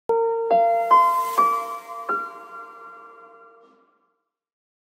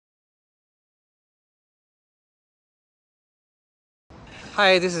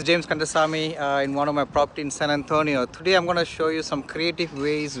Hi, this is James Kandasamy in one of my property in San Antonio. Today I'm going to show you some creative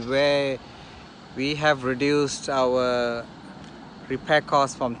ways where we have reduced our repair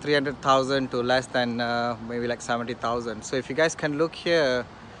cost from 300,000 to less than maybe like 70,000. So if you guys can look here,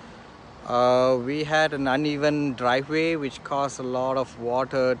 we had an uneven driveway which caused a lot of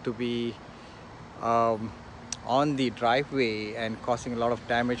water to be um, on the driveway and causing a lot of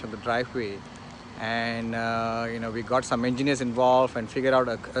damage on the driveway. And we got some engineers involved and figured out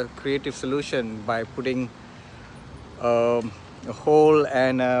a creative solution by putting a hole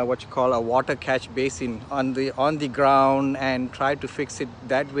and what you call a water catch basin on the ground and try to fix it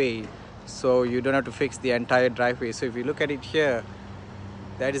that way, so you don't have to fix the entire driveway. So if you look at it here,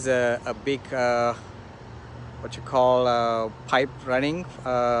 that is a big what you call pipe running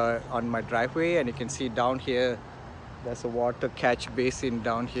on my driveway, and you can see down here there's a water catch basin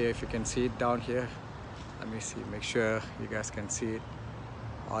down here. If you can see it down here, let me see, make sure you guys can see it.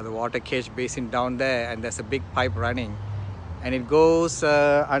 The water catch basin down there, and there's a big pipe running, and it goes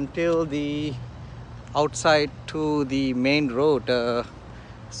until the outside to the main road.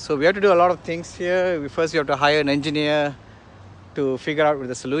 So we have to do a lot of things here. First we have to hire an engineer to figure out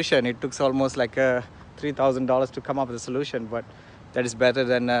the solution. It took almost like $3,000 to come up with a solution, but that is better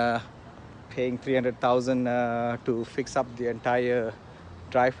than paying 300,000 to fix up the entire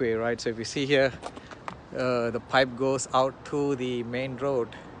driveway, right? So if you see here, the pipe goes out to the main road,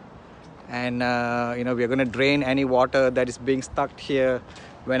 and we are going to drain any water that is being stuck here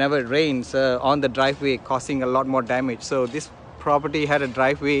whenever it rains on the driveway, causing a lot more damage. So this property had a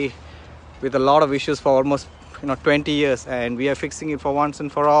driveway with a lot of issues for almost 20 years, and we are fixing it for once and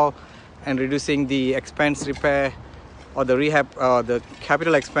for all and reducing the expense repair or the rehab, the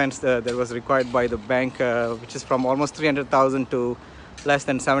capital expense that was required by the bank, which is from almost 300,000 to less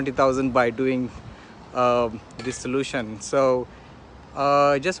than 70,000 by doing this solution. So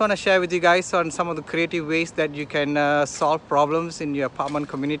I just want to share with you guys on some of the creative ways that you can solve problems in your apartment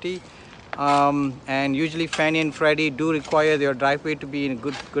community. And usually Fannie and Freddie do require your driveway to be in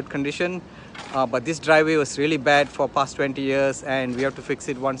good condition. But this driveway was really bad for past 20 years, and we have to fix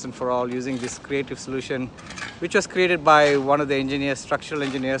it once and for all using this creative solution, which was created by one of the engineers, structural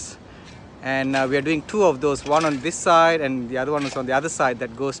engineers. And we are doing two of those, one on this side and the other one is on the other side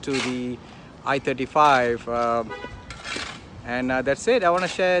that goes to the I-35. And that's it. I want to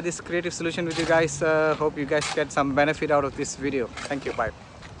share this creative solution with you guys. Hope you guys get some benefit out of this video. Thank you. Bye.